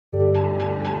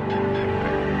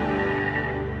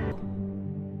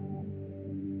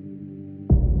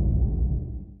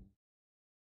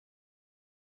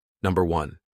Number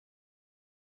 1.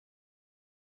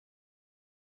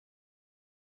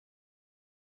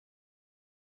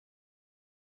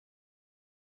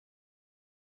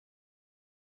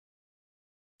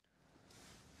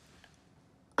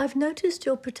 I've noticed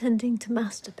you're pretending to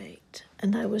masturbate,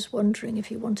 and I was wondering if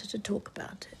you wanted to talk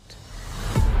about it.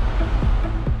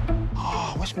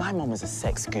 Oh, I wish my mum was a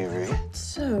sex guru.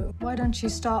 So, why don't you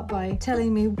start by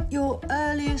telling me your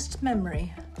earliest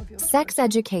memory of your... Sex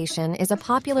Education is a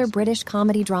popular British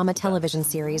comedy drama television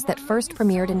series that first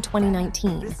premiered in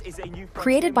 2019.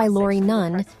 Created by Laurie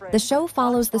Nunn, the show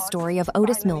follows the story of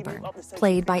Otis Milburn,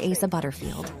 played by Asa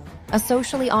Butterfield, a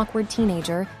socially awkward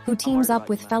teenager who teams up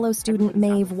with fellow student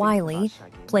Maeve Wiley,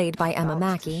 played by Emma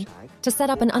Mackey, to set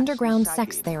up an underground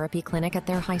sex therapy clinic at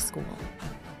their high school.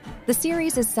 The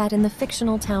series is set in the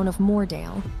fictional town of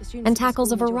Moordale and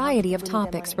tackles a variety of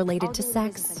topics related to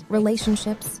sex,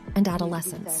 relationships, and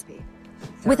adolescence.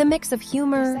 With a mix of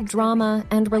humor, drama,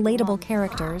 and relatable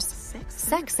characters,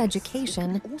 Sex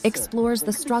Education explores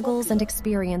the struggles and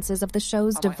experiences of the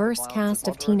show's diverse cast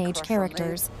of teenage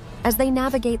characters as they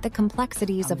navigate the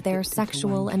complexities of their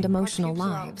sexual and emotional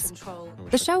lives.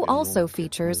 The show also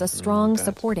features a strong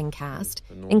supporting cast,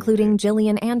 including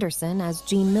Gillian Anderson as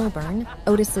Jean Milburn,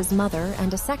 Otis's mother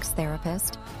and a sex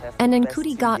therapist, and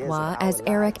Ncuti Gatwa as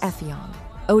Eric Effiong,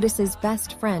 Otis's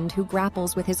best friend who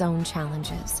grapples with his own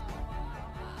challenges.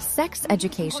 Sex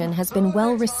Education has been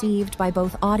well received by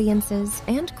both audiences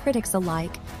and critics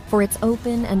alike for its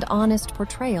open and honest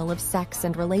portrayal of sex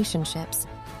and relationships,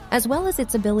 as well as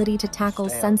its ability to tackle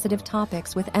sensitive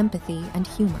topics with empathy and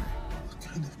humor.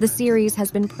 The series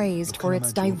has been praised for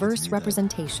its diverse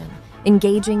representation,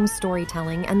 engaging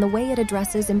storytelling, and the way it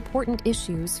addresses important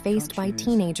issues faced by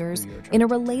teenagers in a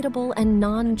relatable and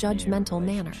non-judgmental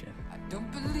manner.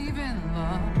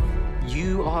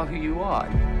 You are who you are.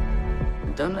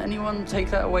 Don't let anyone take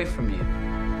that away from you.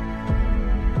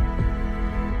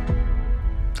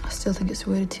 I still think it's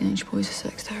weird a teenage boy's a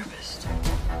sex therapist.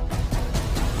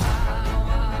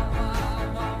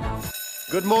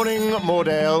 Good morning,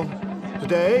 Moordale.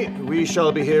 Today, we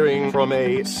shall be hearing from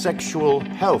a sexual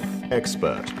health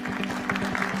expert.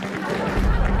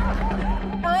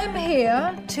 I'm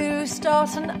here to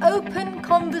start an open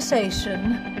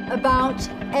conversation about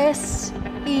sex.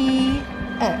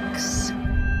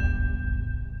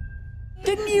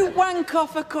 Didn't you wank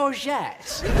off a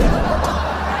courgette?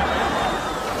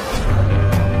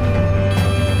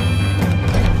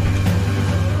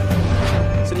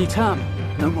 It's a new term.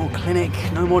 No more clinic,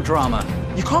 no more drama.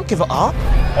 You can't give it up.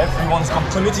 Everyone's got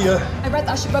chlamydia. I read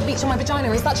that I should rub bleach on my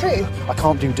vagina. Is that true? I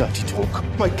can't do dirty talk.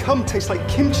 My cum tastes like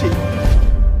kimchi.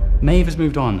 Maeve has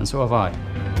moved on, and so have I.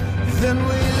 Then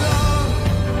we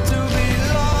long to be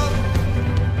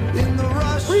loved in the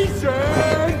rush.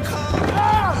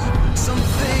 Some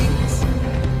things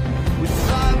we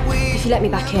thought we... If you let me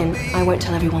back in, I won't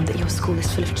tell everyone that your school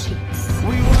is full of cheats.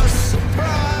 We were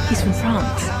surprised. He's from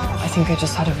France. I think I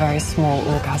just had a very small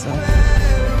orgasm.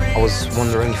 I was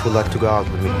wondering if you'd like to go out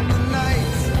with me.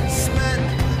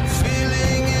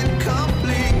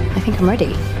 I think I'm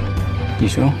ready. You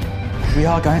sure? We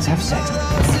are going to have sex.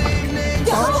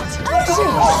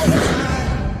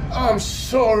 I'm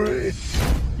sorry.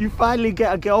 You finally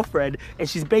get a girlfriend, and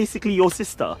she's basically your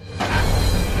sister.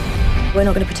 We're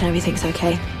not going to pretend everything's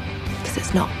okay, because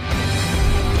it's not.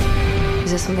 Is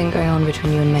there something going on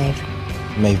between you and Maeve?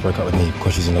 Maeve broke up with me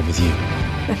because she's in love with you.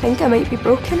 I think I might be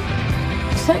broken.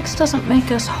 Sex doesn't make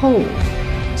us whole,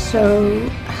 so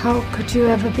how could you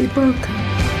ever be broken?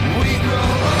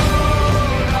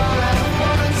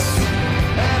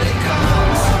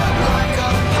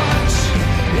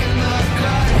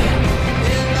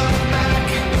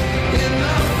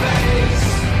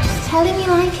 Tell him you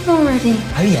like him already.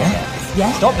 Oh, yeah?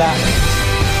 Yeah? Stop that.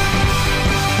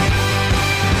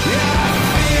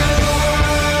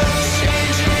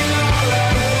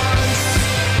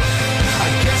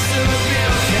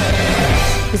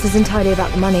 This is entirely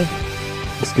about the money.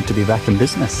 It's good to be back in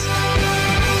business.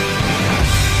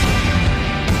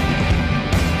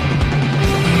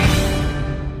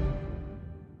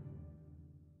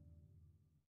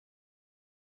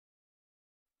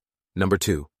 Number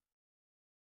 2.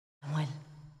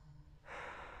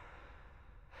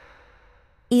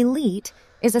 Elite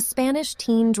is a Spanish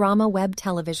teen drama web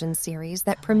television series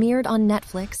that premiered on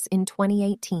Netflix in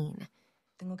 2018.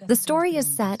 The story is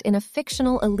set in a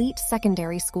fictional elite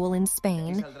secondary school in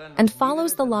Spain and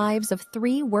follows the lives of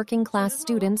 3 working-class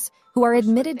students who are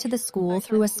admitted to the school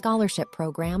through a scholarship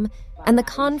program and the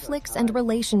conflicts and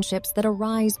relationships that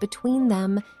arise between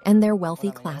them and their wealthy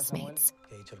classmates.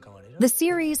 The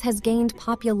series has gained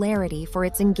popularity for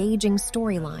its engaging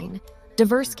storyline,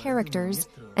 diverse characters,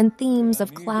 and themes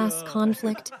of class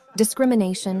conflict,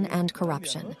 discrimination, and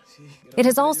corruption. It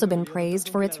has also been praised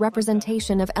for its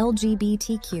representation of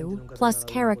LGBTQ plus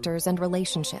characters and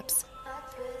relationships.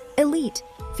 Elite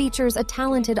features a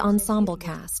talented ensemble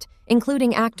cast,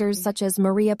 including actors such as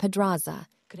Maria Pedraza,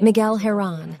 Miguel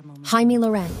Herran, Jaime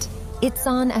Laurent,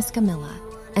 Itzan Escamilla,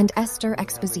 and Esther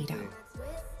Exposito.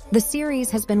 The series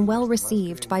has been well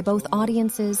received by both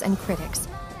audiences and critics,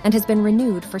 and has been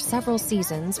renewed for several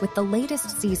seasons, with the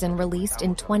latest season released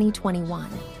in 2021.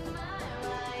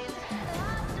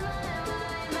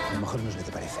 A lo mejor no es lo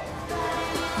que te parece.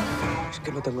 Es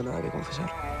que no tengo nada que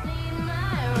confesar.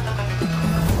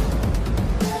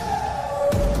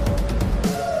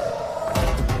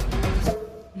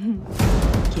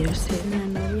 Quiero ser una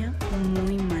novia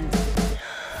muy mala.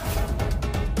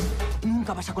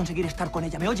 Nunca vas a conseguir estar con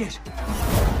ella, ¿me oyes?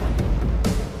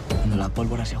 Cuando la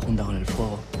pólvora se junta con el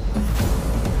fuego.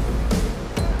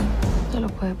 Solo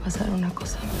puede pasar una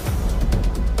cosa.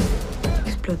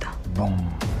 Explota. ¡Bum!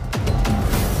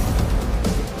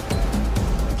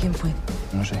 ¿Quién fue?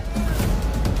 No sé.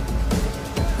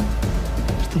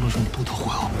 Esto no es un puto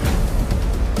juego.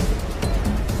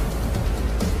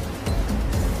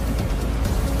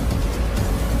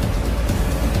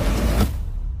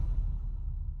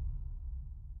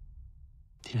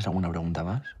 ¿Tienes alguna pregunta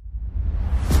más?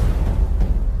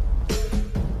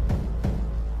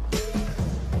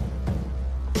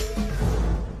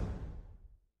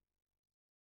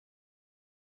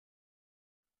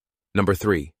 Number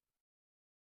 3.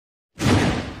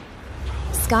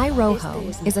 Sky Rojo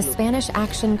is a Spanish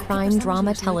action crime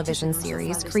drama television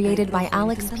series created by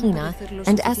Alex Pina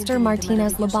and Esther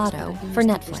Martinez Lobato for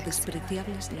Netflix.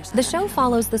 The show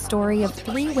follows the story of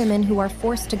 3 women who are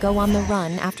forced to go on the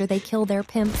run after they kill their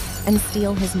pimp and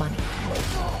steal his money.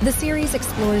 The series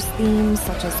explores themes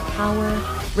such as power,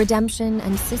 redemption,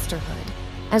 and sisterhood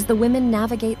as the women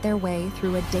navigate their way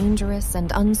through a dangerous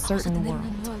and uncertain world.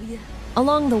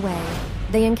 Along the way,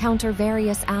 they encounter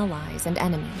various allies and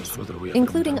enemies,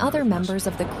 including other members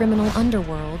of the criminal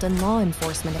underworld and law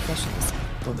enforcement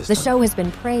officials. The show has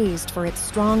been praised for its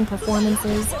strong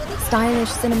performances, stylish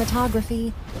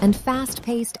cinematography, and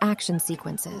fast-paced action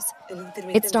sequences.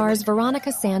 It stars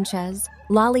Veronica Sanchez,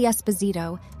 Lali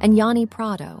Esposito, and Yanni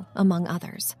Prado, among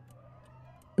others.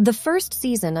 The first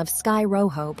season of Sky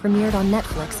Rojo premiered on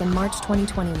Netflix in March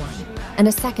 2021, and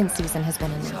a second season has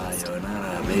been announced.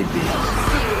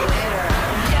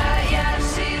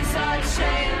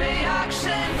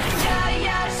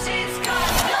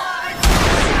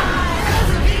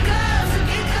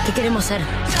 ¿Qué queremos ser?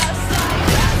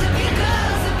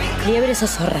 Liebres o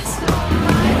zorras.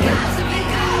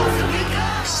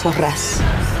 Zorras.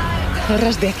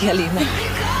 Zorras de aquí a Lima.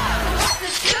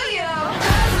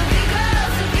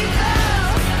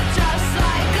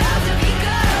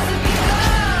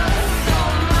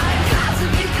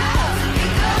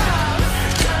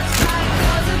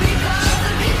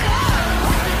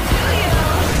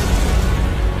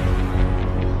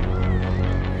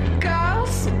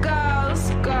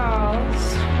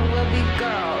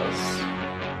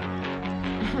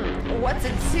 What's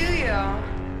it to you?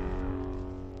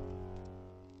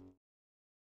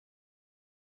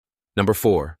 Number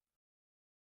 4.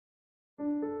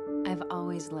 I've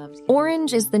always loved you.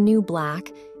 Orange is the New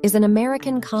Black is an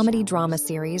American comedy drama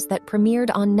series that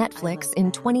premiered on Netflix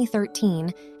in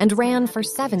 2013 and ran for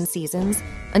 7 seasons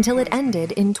until it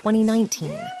ended in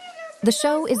 2019. The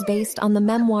show is based on the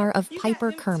memoir of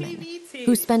Piper Kerman,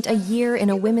 who spent a year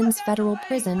in a women's federal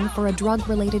prison for a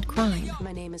drug-related crime.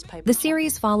 The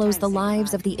series follows the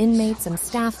lives of the inmates and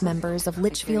staff members of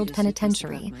Litchfield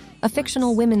Penitentiary, a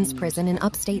fictional women's prison in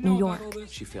upstate New York.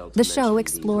 The show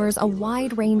explores a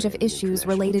wide range of issues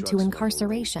related to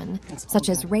incarceration, such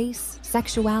as race,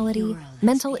 sexuality,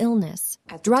 mental illness,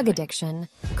 drug addiction,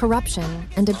 corruption,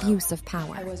 and abuse of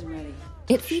power.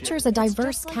 It features a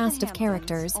diverse cast of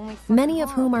characters, many of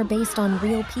whom are based on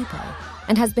real people,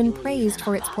 and has been praised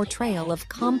for its portrayal of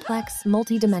complex,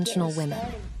 multidimensional women.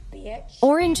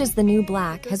 Orange is the New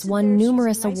Black has won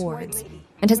numerous awards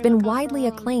and has been widely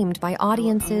acclaimed by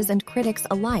audiences and critics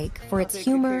alike for its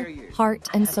humor, heart,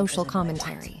 and social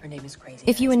commentary.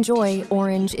 If you enjoy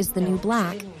Orange is the New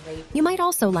Black, you might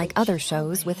also like other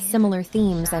shows with similar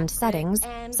themes and settings,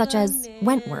 such as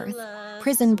Wentworth,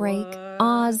 Prison Break,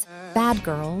 Oz, Bad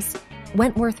Girls,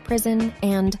 Wentworth Prison,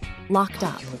 and Locked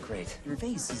Up. You look great. Your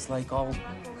face is like all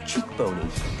cheekbony.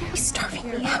 He's starving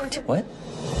me out. What?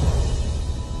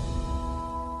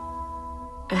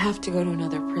 I have to go to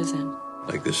another prison.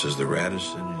 Like this is the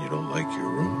Radisson and you don't like your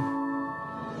room?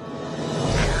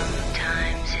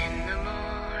 Sometimes in the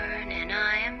morning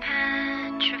I am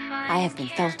petrified. I have been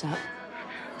felt up,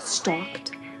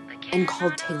 stalked, and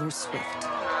called Taylor Swift.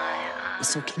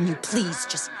 So can you please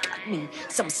just cut me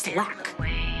some slack?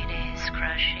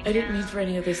 I didn't mean for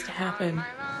any of this to happen.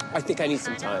 I think I need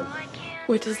some time.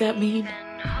 What does that mean?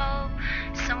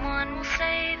 Someone will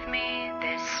save me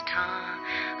this time.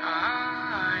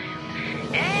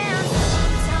 And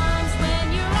sometimes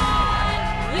when you're on,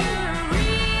 you're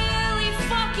really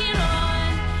fucking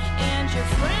on. And your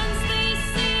friends, they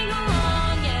sing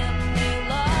along and they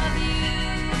love you.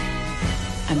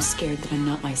 I'm scared that I'm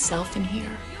not myself in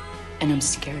here, and I'm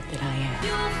scared that I am.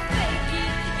 You'll fake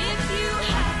it if you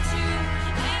have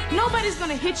to. Nobody's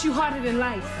gonna hit you harder than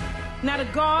life. Not a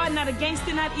guard, not a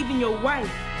gangster, not even your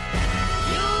wife.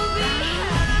 You'll be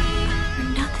happy.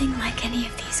 You're nothing like any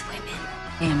of these women.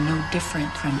 I am no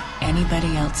different from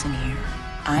anybody else in here.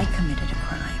 I committed a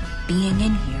crime. Being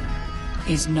in here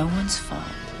is no one's fault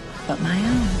but my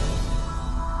own.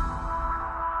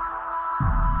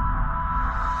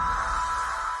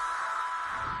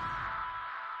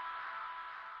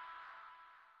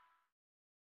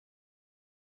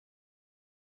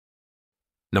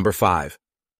 Number 5.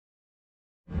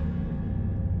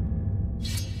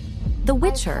 The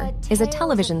Witcher is a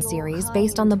television series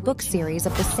based on the book series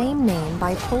of the same name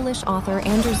by Polish author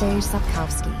Andrzej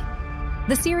Sapkowski.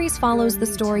 The series follows the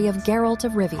story of Geralt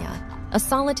of Rivia, a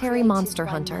solitary monster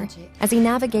hunter, as he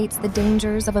navigates the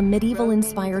dangers of a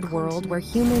medieval-inspired world where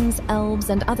humans, elves,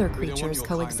 and other creatures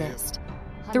coexist.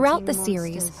 Throughout the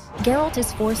series, Geralt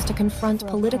is forced to confront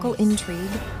political intrigue,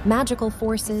 magical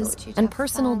forces, and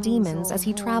personal demons as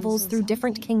he travels through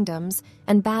different kingdoms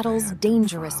and battles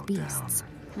dangerous beasts.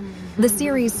 The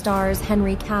series stars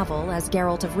Henry Cavill as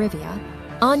Geralt of Rivia,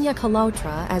 Anya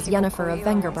Chalotra as Yennefer of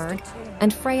Vengerberg,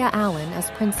 and Freya Allan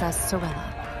as Princess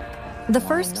Cirilla. The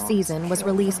first season was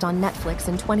released on Netflix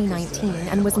in 2019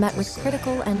 and was met with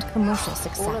critical and commercial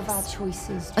success.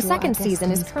 A second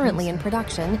season is currently in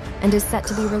production and is set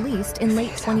to be released in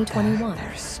late 2021.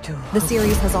 The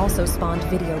series has also spawned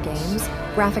video games,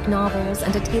 graphic novels,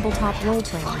 and a tabletop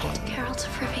role-playing game. Geralt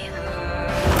of Rivia.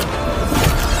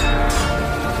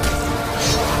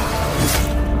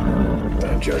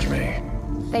 Don't judge me.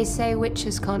 They say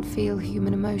witches can't feel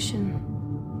human emotion.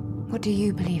 What do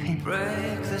you believe in? Evil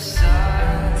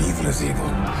is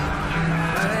evil.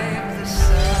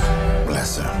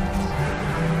 Lesser.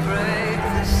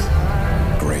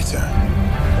 Greater.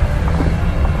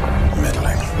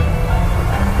 Middling.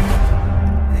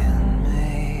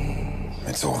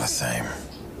 It's all the same.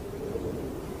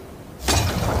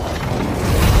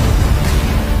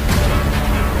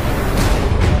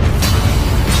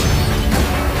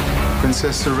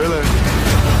 Princess Cirilla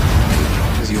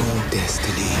is your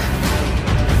destiny.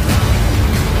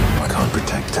 I can't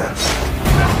protect her.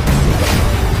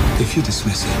 If you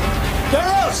dismiss it, Get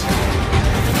out!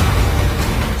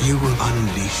 you will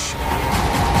unleash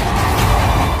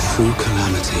true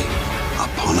calamity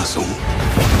upon us all.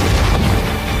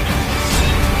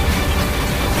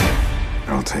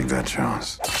 I'll take that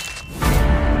chance.